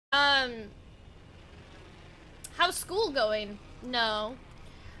Um, how's school going? No.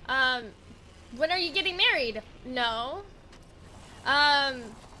 Um, when are you getting married? No. Um,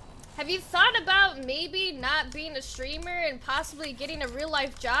 have you thought about maybe not being a streamer and possibly getting a real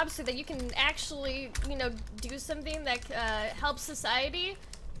life job so that you can actually, you know, do something that helps society?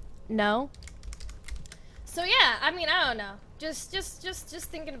 No. So yeah, I mean, I don't know. Just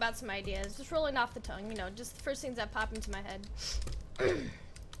thinking about some ideas, just rolling off the tongue, you know, just the first things that pop into my head.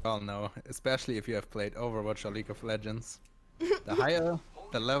 Oh no, especially if you have played Overwatch or League of Legends. The higher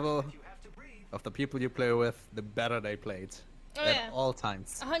the level of the people you play with, the better they played. Oh At yeah, all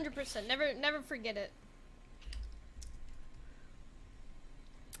times. 100%. Never forget it.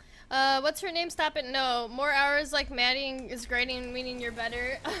 What's her name? Stop it. No, more hours like Madding is grading, meaning you're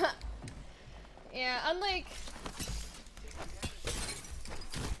better. Yeah, unlike.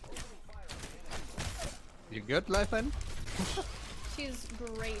 You good, Lifeline? She's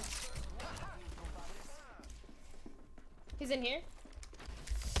great. He's in here.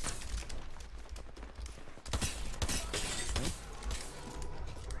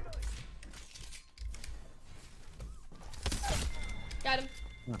 Got him.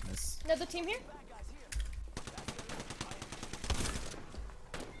 Oh, nice. Another team here.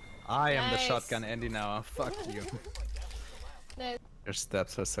 I am the Nice. shotgun Andy now. Fuck you. Nice. Your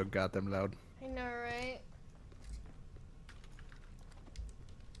steps are so goddamn loud. I know, right?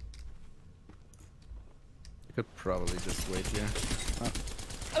 You could probably just wait here. Oh.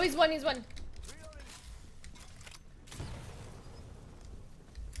 Oh, he's one. He's one.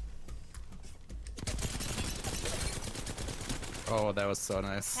 Oh, that was so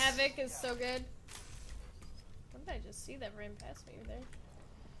nice. Havoc is so good. What did I just see that ran past me there?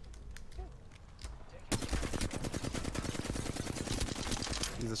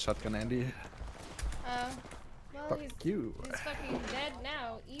 He's a shotgun Andy. Well, Fuck you. he's fucking dead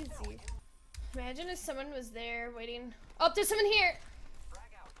now. Easy. Imagine if someone was there waiting. Oh, there's someone here!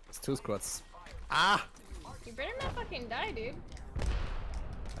 It's 2 squads. Ah! You better not fucking die, dude.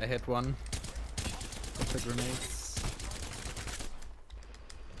 I hit one. With the grenades.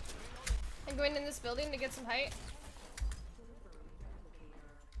 I'm going in this building to get some height.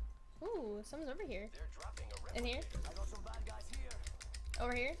 Ooh, someone's over here. In here.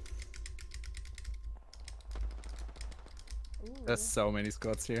 Over here. Ooh. There's so many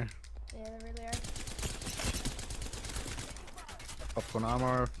squads here. Yeah, there really are. Popcorn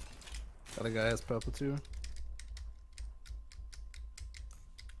armor. The other guy has purple too.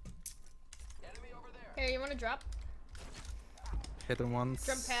 Here, you wanna drop? Hit him once.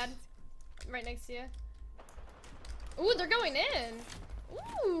 Jump pad. Right next to you. Ooh, they're going in!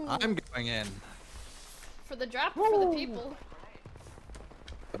 Ooh! I'm going in. For the drop, for the people.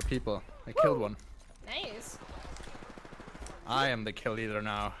 For the people. I killed one. Nice. I am the kill leader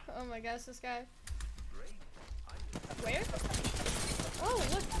now. Oh my gosh, this guy. Where? Oh,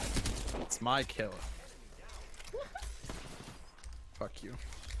 look. It's my kill. Fuck you.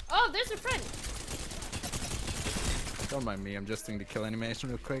 Oh, there's your friend. Don't mind me, I'm just doing the kill animation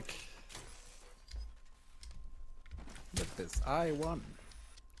real quick. With this, I won.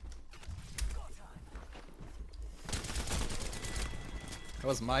 That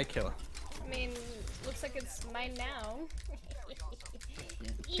was my kill. I mean, looks like it's mine now.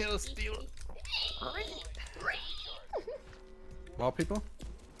 Kill steal. More people?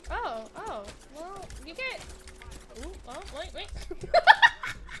 Oh, well, you get. Ooh, oh, wait.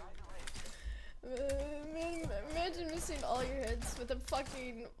 Man, imagine missing all your hits with a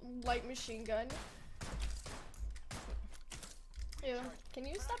fucking light machine gun. Yeah, can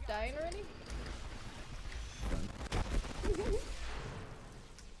you stop dying already?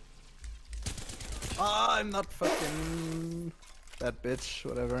 Ah, I'm not fucking that bitch,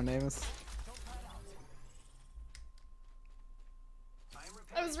 whatever her name is.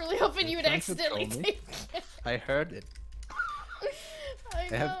 I was really hoping you would trying to accidentally troll me? take it. I heard it. I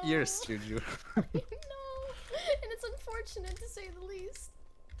I have know. ears, Juju. I know, and it's unfortunate to say the least.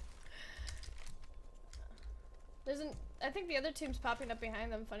 I think the other team's popping up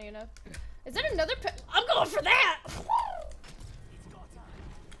behind them, funny enough. Is that another I'm going for that!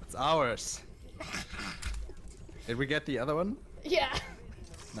 It's ours. Did we get the other one? Yeah.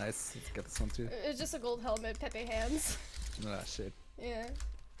 Nice, let's get this one too. It's just a gold helmet, Pepe hands. Ah, shit. Yeah.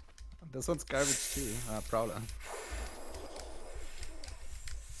 This one's garbage too. Ah, Prowler.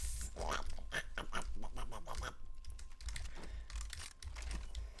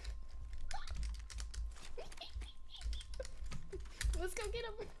 Let's go get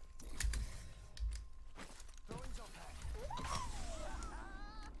him.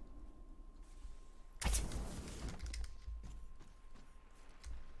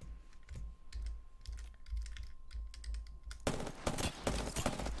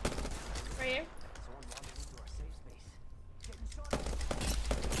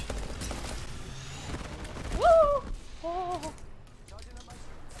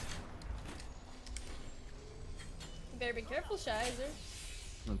 better be careful, Shizer.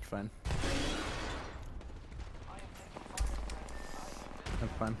 That's fine.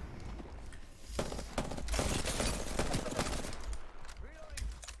 That's fine.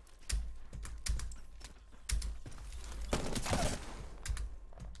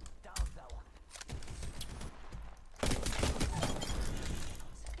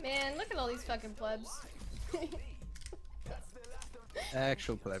 Man, look at all these fucking plebs.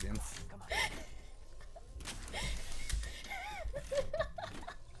 Actual plebeians.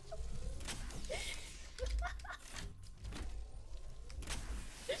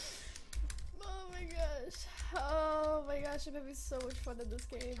 Oh my gosh, I'm having so much fun in this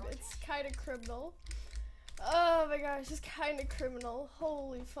game. It's kind of criminal. Oh my gosh, it's kind of criminal.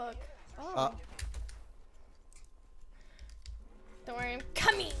 Holy fuck. Oh. Don't worry, I'm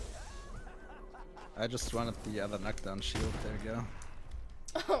coming! I just wanted the other knockdown shield, there you go.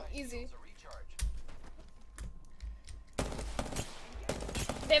 Oh, easy.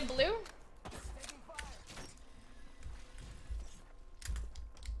 They have blue?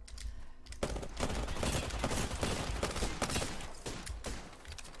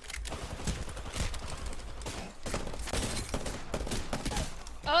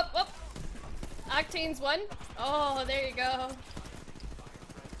 Oh! Octane's one. Oh, there you go.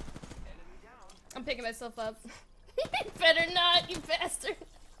 I'm picking myself up. Better not, you bastard.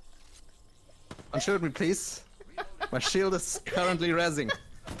 Unshield me, please. My shield is currently rezzing.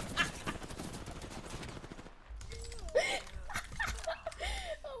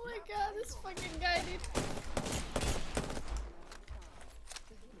 Oh my god, this fucking guy, dude.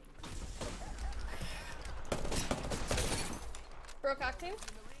 Broke Octane.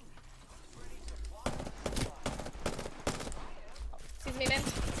 Excuse me, man.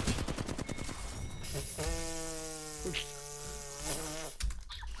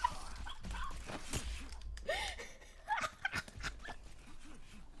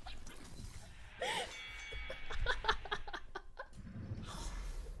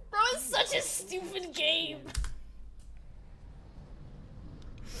 Bro, it's such a stupid game.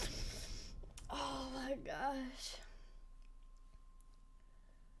 Oh my gosh.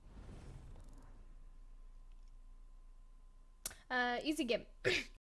 Easy game.